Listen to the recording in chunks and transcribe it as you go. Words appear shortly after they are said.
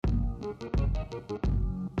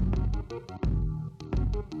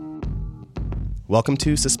Welcome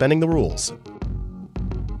to Suspending the Rules,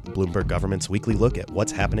 Bloomberg Government's weekly look at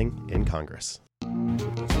what's happening in Congress.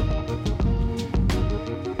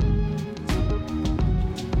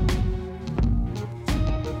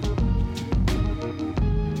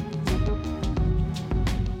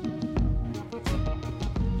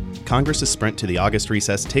 Congress's sprint to the August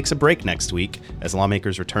recess takes a break next week as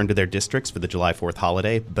lawmakers return to their districts for the July 4th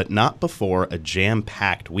holiday, but not before a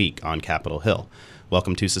jam-packed week on Capitol Hill.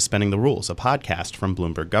 Welcome to Suspending the Rules, a podcast from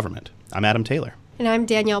Bloomberg Government. I'm Adam Taylor. And I'm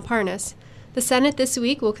Danielle Parnas. The Senate this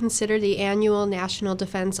week will consider the annual National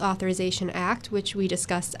Defense Authorization Act, which we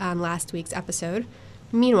discussed on last week's episode.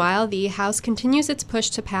 Meanwhile, the House continues its push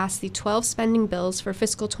to pass the 12 spending bills for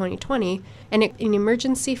fiscal 2020 and an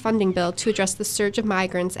emergency funding bill to address the surge of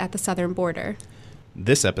migrants at the southern border.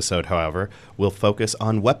 This episode, however, will focus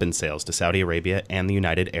on weapons sales to Saudi Arabia and the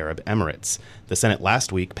United Arab Emirates. The Senate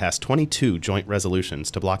last week passed 22 joint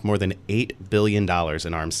resolutions to block more than $8 billion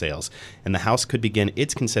in arms sales, and the House could begin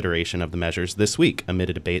its consideration of the measures this week amid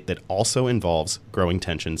a debate that also involves growing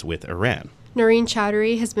tensions with Iran. Noreen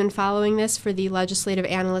Chowdhury has been following this for the legislative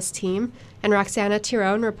analyst team, and Roxana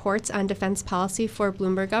Tirone reports on defense policy for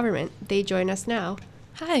Bloomberg Government. They join us now.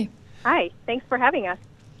 Hi. Hi. Thanks for having us.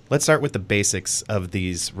 Let's start with the basics of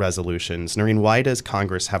these resolutions. Noreen, why does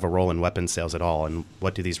Congress have a role in weapons sales at all, and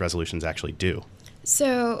what do these resolutions actually do?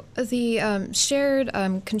 So the shared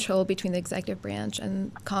control between the executive branch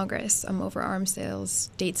and Congress over arms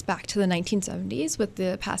sales dates back to the 1970s with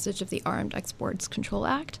the passage of the Armed Exports Control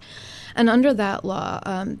Act. And under that law,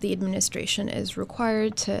 the administration is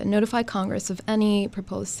required to notify Congress of any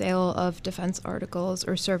proposed sale of defense articles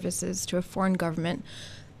or services to a foreign government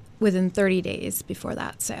within 30 days before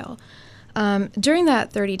that sale. During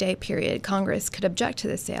that 30-day period, Congress could object to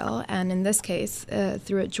the sale, and in this case,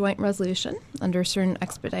 through a joint resolution under certain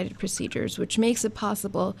expedited procedures, which makes it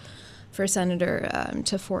possible for a senator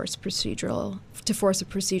to force a procedural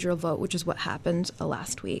vote, which is what happened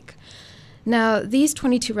last week. Now, these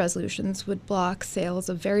 22 resolutions would block sales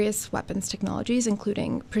of various weapons technologies,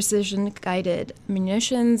 including precision-guided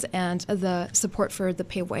munitions and the support for the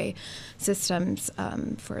pay-away systems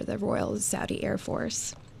for the Royal Saudi Air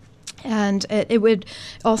Force. And it would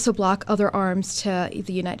also block other arms to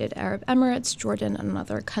the United Arab Emirates, Jordan, and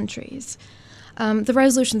other countries. The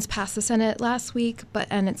resolutions passed the Senate last week,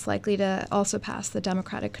 and it's likely to also pass the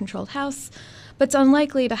Democratic-controlled House, but it's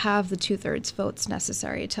unlikely to have the two-thirds votes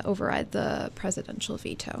necessary to override the presidential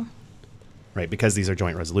veto. Right, because these are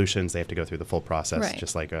joint resolutions, they have to go through the full process, right,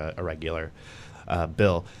 just like a regular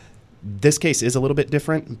bill. This case is a little bit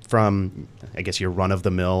different from, I guess, your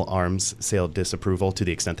run-of-the-mill arms sale disapproval, to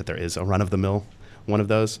the extent that there is a run-of-the-mill one of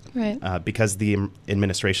those, right, because the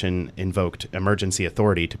administration invoked emergency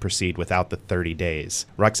authority to proceed without the 30 days.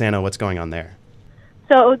 Roxana, what's going on there?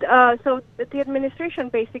 So the administration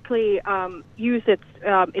basically used its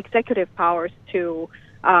executive powers to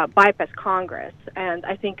bypass Congress, and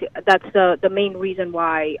I think that's the main reason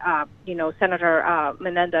why Senator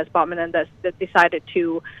Bob Menendez decided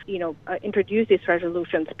to introduce these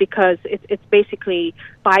resolutions, because it's basically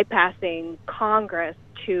bypassing Congress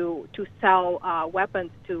to sell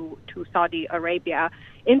weapons to Saudi Arabia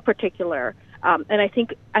in particular. And I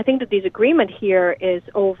think the disagreement here is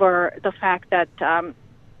over the fact that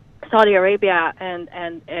Saudi Arabia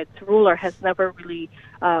and its ruler has never really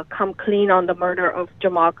come clean on the murder of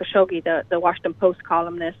Jamal Khashoggi, the Washington Post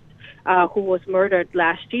columnist, who was murdered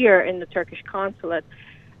last year in the Turkish consulate,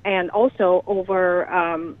 and also over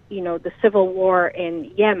the civil war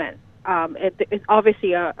in Yemen. It's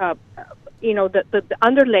obviously the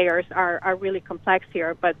underlayers are really complex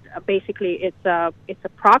here, but basically it's a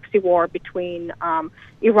proxy war between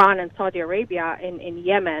Iran and Saudi Arabia in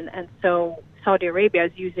Yemen, and so Saudi Arabia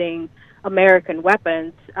is using American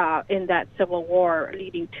weapons in that civil war,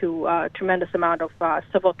 leading to a tremendous amount of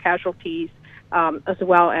civil casualties as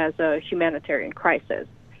well as a humanitarian crisis.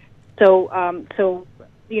 So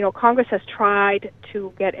Congress has tried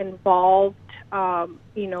to get involved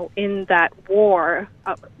in that war,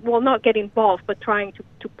 not get involved, but trying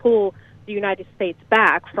to pull the United States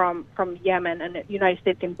back from Yemen and the United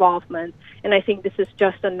States involvement. And I think this is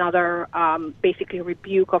just another basically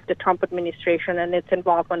rebuke of the Trump administration and its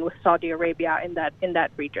involvement with Saudi Arabia in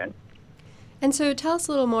that region. And so tell us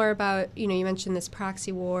a little more about, you mentioned this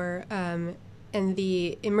proxy war and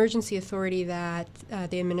the emergency authority that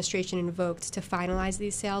the administration invoked to finalize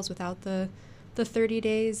these sales without the 30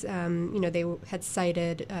 days. They had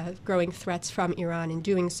cited growing threats from Iran in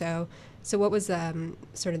doing so. So what was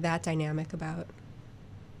sort of that dynamic about?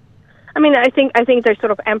 I mean, I think they're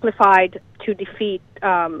sort of amplified to defeat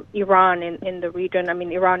Iran in the region. I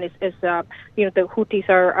mean, Iran is the Houthis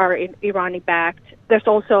are Irani backed. There's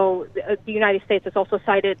also the United States has also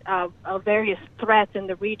cited various threats in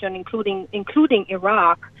the region, including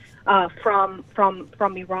Iraq, from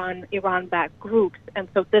Iran backed groups, and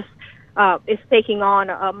so this is taking on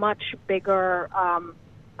a much bigger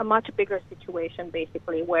situation,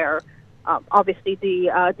 basically, where obviously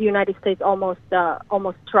the United States almost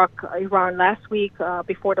struck Iran last week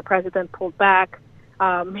before the president pulled back.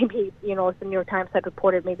 Maybe as the New York Times had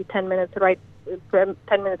reported, maybe 10 minutes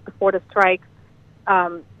before the strike.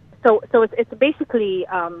 So it's basically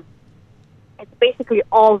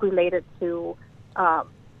all related to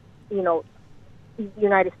the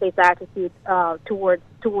United States attitude towards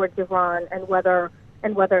Iran, and whether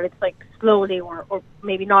it's like slowly or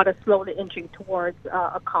maybe not as slowly inching towards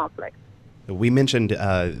a conflict. We mentioned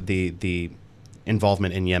the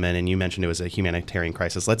involvement in Yemen, and you mentioned it was a humanitarian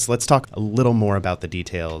crisis. Let's talk a little more about the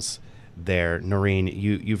details there. Noreen,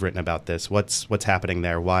 you've written about this. What's happening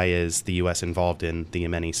there? Why is the U.S. involved in the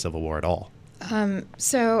Yemeni civil war at all?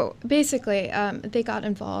 So basically, they got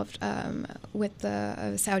involved with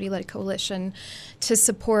the Saudi-led coalition to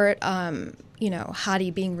support,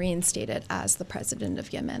 Hadi being reinstated as the president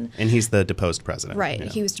of Yemen. And he's the deposed president. Right. Yeah.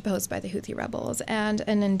 He was deposed by the Houthi rebels. And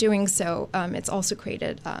in doing so, it's also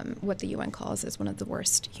created what the UN calls as one of the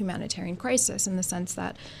worst humanitarian crises, in the sense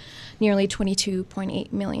that nearly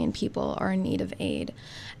 22.8 million people are in need of aid.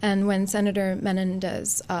 And when Senator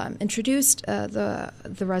Menendez introduced the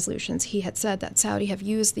resolutions, he had said that Saudi have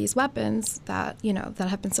used these weapons that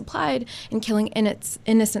have been supplied in killing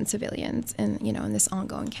innocent civilians in this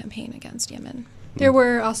ongoing campaign against Yemen. There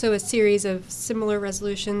were also a series of similar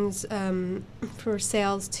resolutions for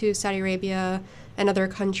sales to Saudi Arabia and other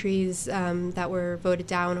countries that were voted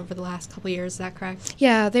down over the last couple of years. Is that correct?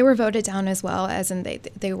 Yeah, they were voted down, as well, as in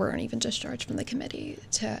they weren't even discharged from the committee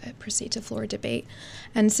to proceed to floor debate.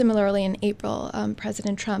 And similarly, in April,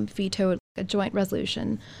 President Trump vetoed a joint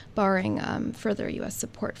resolution barring further U.S.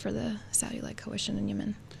 support for the Saudi-led coalition in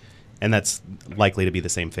Yemen. And that's likely to be the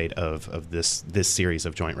same fate of this series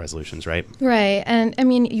of joint resolutions, right? Right. And I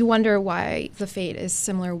mean, you wonder why the fate is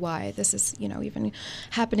similar, why this is, even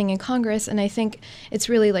happening in Congress. And I think it's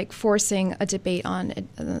really like forcing a debate on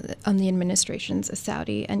the administration's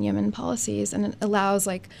Saudi and Yemen policies. And it allows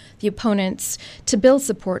the opponents to build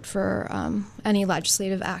support for any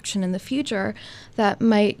legislative action in the future that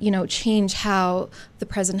might, change how the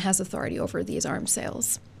president has authority over these arms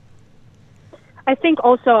sales. I think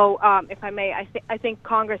also, if I may, I think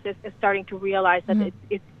Congress is starting to realize that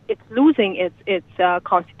it's losing its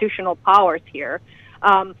constitutional powers here,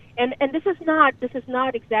 and this is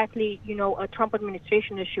not exactly a Trump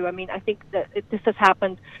administration issue. I mean, I think that this has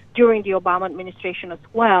happened during the Obama administration as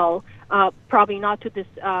well, probably not to this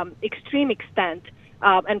extreme extent,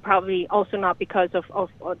 and probably also not because of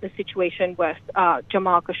the situation with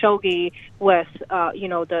Jamal Khashoggi, with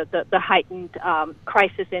the heightened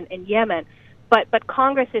crisis in Yemen. But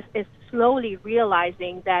Congress is slowly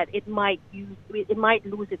realizing that it might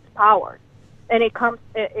lose its powers, and it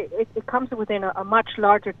comes within a much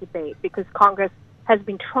larger debate, because Congress has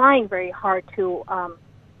been trying very hard to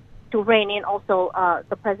rein in also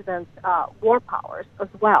the president's war powers as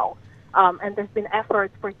well, and there's been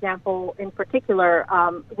efforts, for example, in particular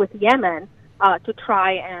with Yemen, to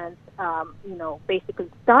try and basically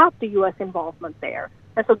stop the U.S. involvement there.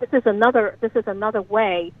 And so this is another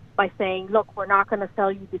way, by saying, look, we're not going to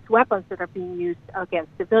sell you these weapons that are being used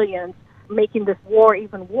against civilians, making this war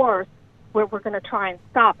even worse, where we're going to try and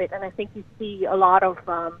stop it. And I think you see a lot of,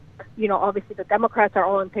 obviously the Democrats are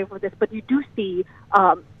all in favor of this, but you do see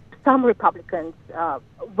some Republicans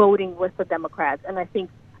voting with the Democrats. And I think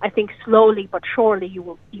slowly but surely you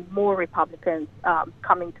will see more Republicans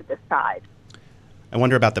coming to this side. I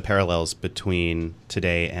wonder about the parallels between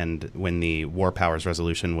today and when the War Powers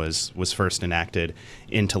Resolution was first enacted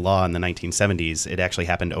into law in the 1970s. It actually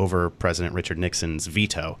happened over President Richard Nixon's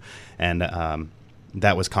veto, and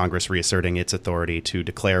that was Congress reasserting its authority to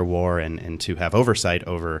declare war and to have oversight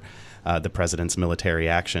over the president's military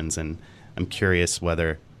actions. And I'm curious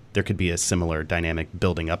whether there could be a similar dynamic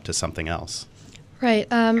building up to something else. Right.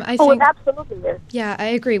 I think, it absolutely is. Yeah, I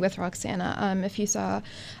agree with Roxana. If you saw,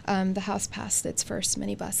 the House passed its first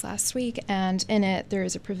minibus last week, and in it there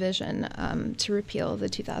is a provision to repeal the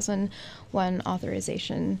 2001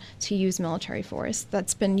 authorization to use military force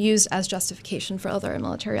that's been used as justification for other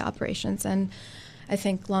military operations. And I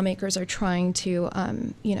think lawmakers are trying to,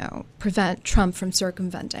 prevent Trump from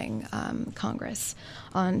circumventing Congress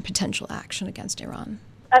on potential action against Iran.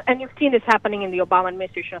 and you've seen this happening in the Obama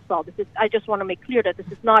administration as well. I just want to make clear that this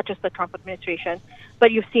is not just the Trump administration,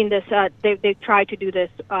 but you've seen this. They tried to do this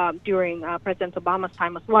during President Obama's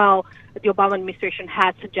time as well. The Obama administration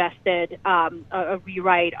had suggested a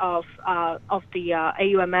rewrite of the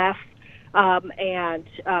AUMF, and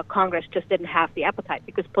Congress just didn't have the appetite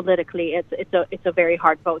because politically it's a very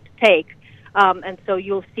hard vote to take. And so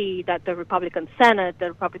you'll see that the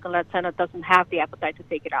Republican-led Senate doesn't have the appetite to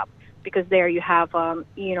take it up, because there you have,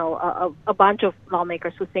 a bunch of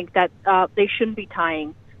lawmakers who think that they shouldn't be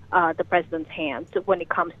tying the president's hands when it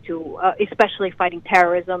comes to, especially fighting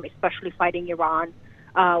terrorism, especially fighting Iran.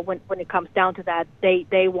 When it comes down to that,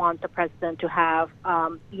 they want the president to have,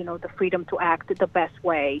 the freedom to act the best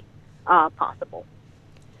way possible.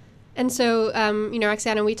 And so,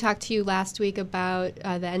 Roxana, we talked to you last week about the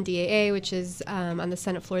NDAA, which is on the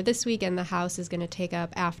Senate floor this week, and the House is going to take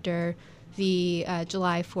up after the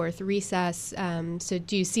July 4th recess. So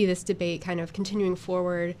do you see this debate kind of continuing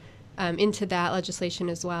forward into that legislation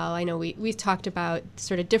as well? I know we've talked about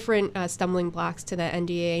sort of different stumbling blocks to the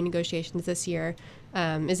NDAA negotiations this year.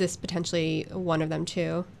 Is this potentially one of them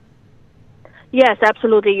too? Yes,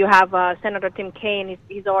 absolutely. You have Senator Tim Kaine.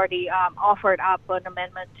 He's already offered up an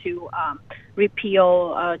amendment to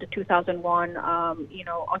repeal the 2001,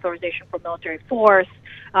 authorization for military force.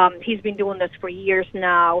 He's been doing this for years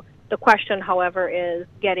now. The question, however, is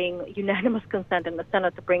getting unanimous consent in the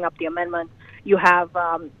Senate to bring up the amendment. You have,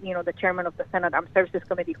 the chairman of the Senate Armed Services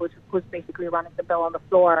Committee who's basically running the bill on the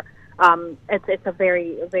floor. It's a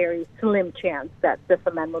very, very slim chance that this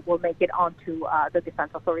amendment will make it onto the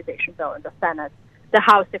defense authorization bill in the Senate. The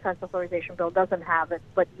House defense authorization bill doesn't have it,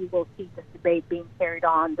 but you will see this debate being carried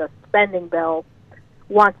on. The spending bill,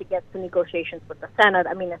 once it gets to negotiations with the Senate,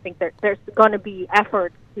 I think there's going to be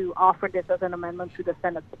efforts to offer this as an amendment to the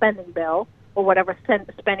Senate spending bill or whatever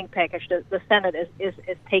spending package the Senate is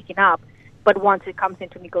taking up. But once it comes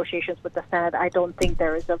into negotiations with the Senate, I don't think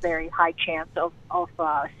there is a very high chance of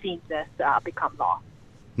seeing this become law.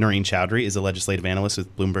 Noreen Chowdhury is a legislative analyst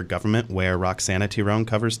with Bloomberg Government, where Roxana Tirone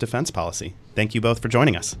covers defense policy. Thank you both for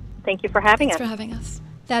joining us. Thank you for having us. Thanks for having us.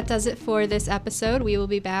 That does it for this episode. We will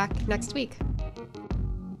be back next week.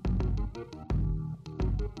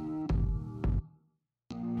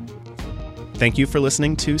 Thank you for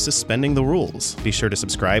listening to Suspending the Rules. Be sure to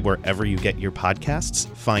subscribe wherever you get your podcasts.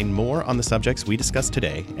 Find more on the subjects we discussed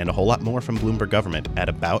today and a whole lot more from Bloomberg Government at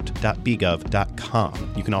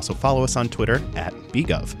about.bgov.com. You can also follow us on Twitter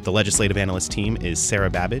 @bgov. The legislative analyst team is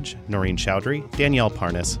Sarah Babbage, Noreen Chowdhury, Danielle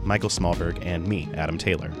Parnas, Michael Smallberg, and me, Adam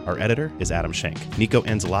Taylor. Our editor is Adam Schenk. Nico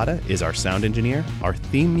Enzalata is our sound engineer. Our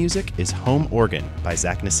theme music is Home Organ by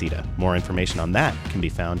Zach Nasita. More information on that can be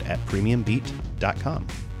found at premiumbeat.com.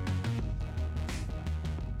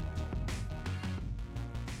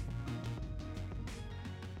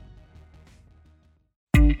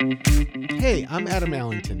 Hey, I'm Adam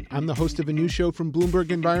Allington. I'm the host of a new show from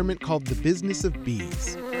Bloomberg Environment called The Business of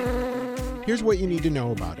Bees. Here's what you need to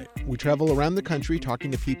know about it. We travel around the country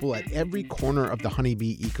talking to people at every corner of the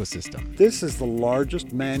honeybee ecosystem. This is the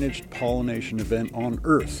largest managed pollination event on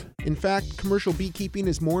Earth. In fact, commercial beekeeping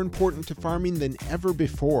is more important to farming than ever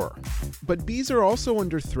before. But bees are also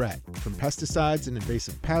under threat from pesticides and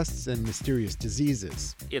invasive pests and mysterious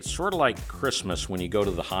diseases. It's sort of like Christmas when you go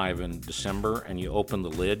to the hive in December and you open the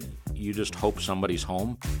lid. You just hope somebody's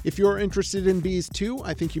home. If you're interested in bees too,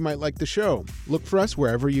 I think you might like the show. Look for us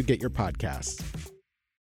wherever you get your podcasts.